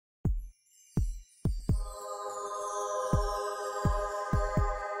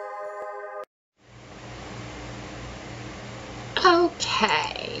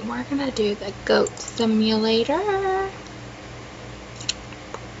Okay, we're gonna do the goat simulator. I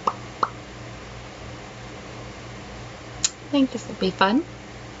think this will be fun.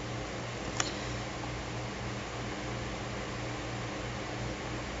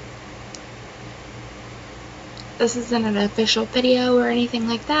 This isn't an official video or anything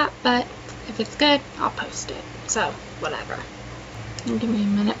like that, but if it's good, I'll post it. So, whatever. Give me a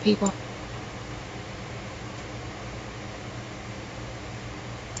minute, people.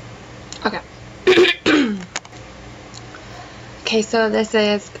 Okay. Okay, so this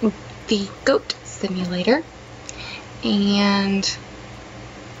is the goat simulator, and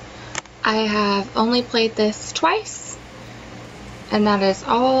I have only played this twice, and that is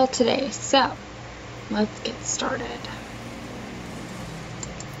all today. So, let's get started.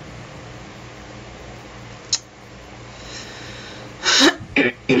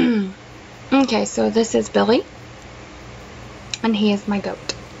 Okay, so this is Billy, and he is my goat.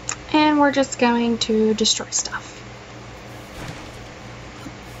 And we're just going to destroy stuff.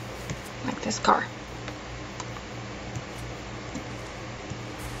 Like this car.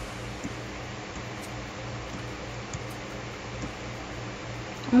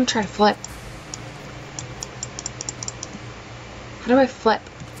 I'm gonna try to flip. How do I flip?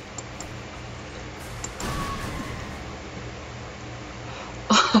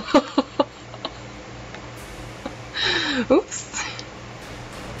 Oops.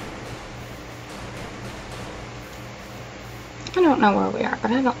 I don't know where we are,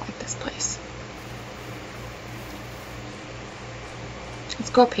 but I don't like this place.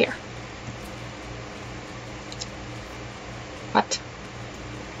 Let's go up here. What?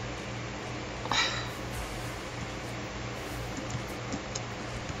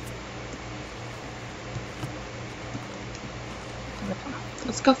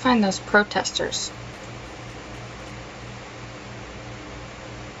 Let's go find those protesters.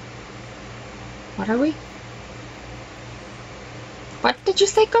 What are we? What did you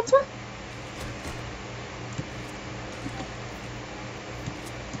say, Goatsworth?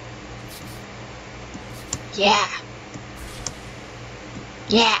 Yeah.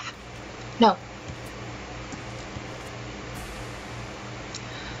 Yeah. No.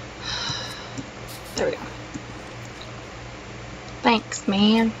 There we go. Thanks,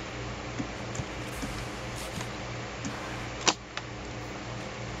 man.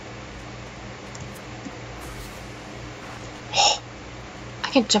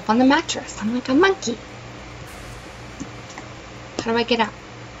 I can jump on the mattress. I'm like a monkey. How do I get out?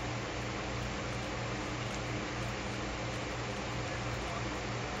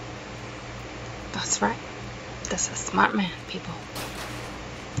 That's right. This is a smart man, people.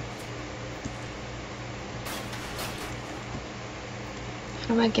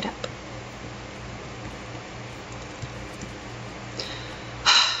 How do I get up?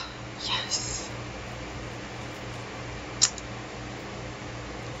 Yes.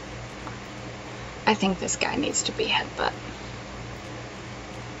 I think this guy needs to be headbutt.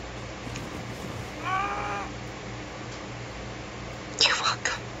 You're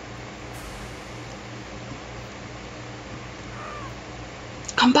welcome.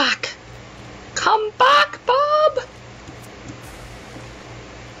 Come back. Come back, Bob.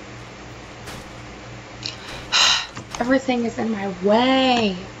 Everything is in my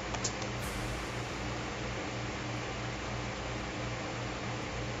way.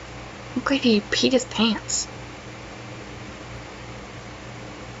 Look like he peed his pants.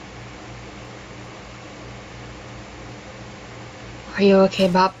 Are you okay,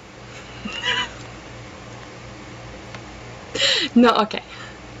 Bob? No, okay.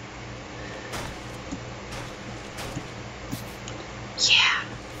 Yeah.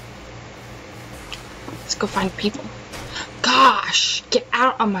 Let's go find people. Gosh, get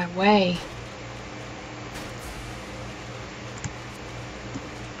out of my way.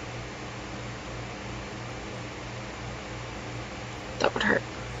 That would hurt.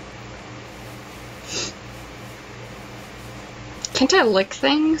 Can't I lick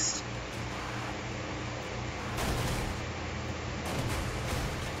things?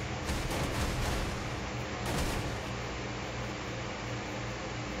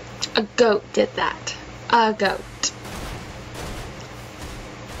 A goat did that. A goat.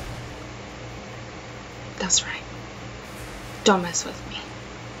 That's right. Don't mess with me.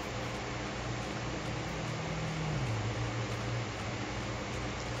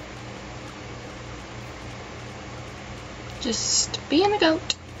 Just being a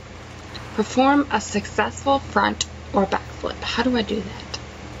goat. Perform a successful front or backflip. How do I do that?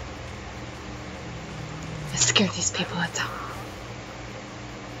 I scare these people, that's all.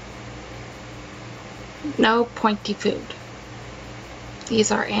 No pointy food. These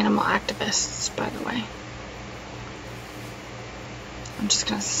are animal activists, by the way. I'm just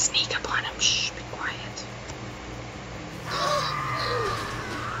gonna sneak up on him. Shh, be quiet.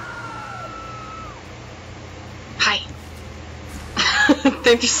 Hi.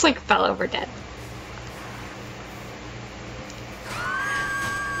 They just like fell over dead.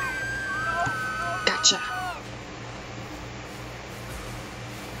 Gotcha.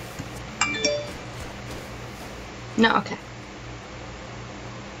 No, okay.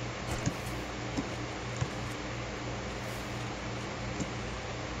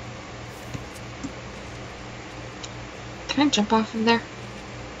 Can I jump off of there?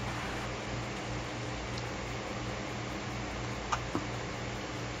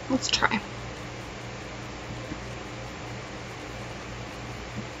 Let's try.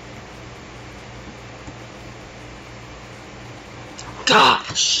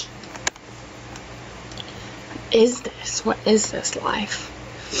 Gosh! What is this? What is this life?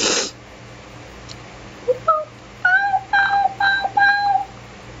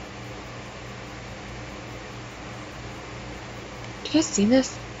 Do you guys see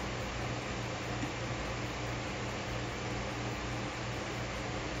this?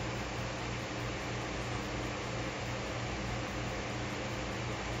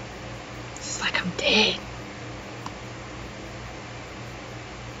 It's like I'm dead.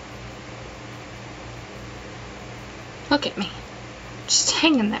 Look at me. Just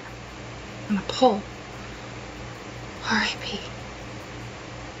hanging there on a pole. R.I.P.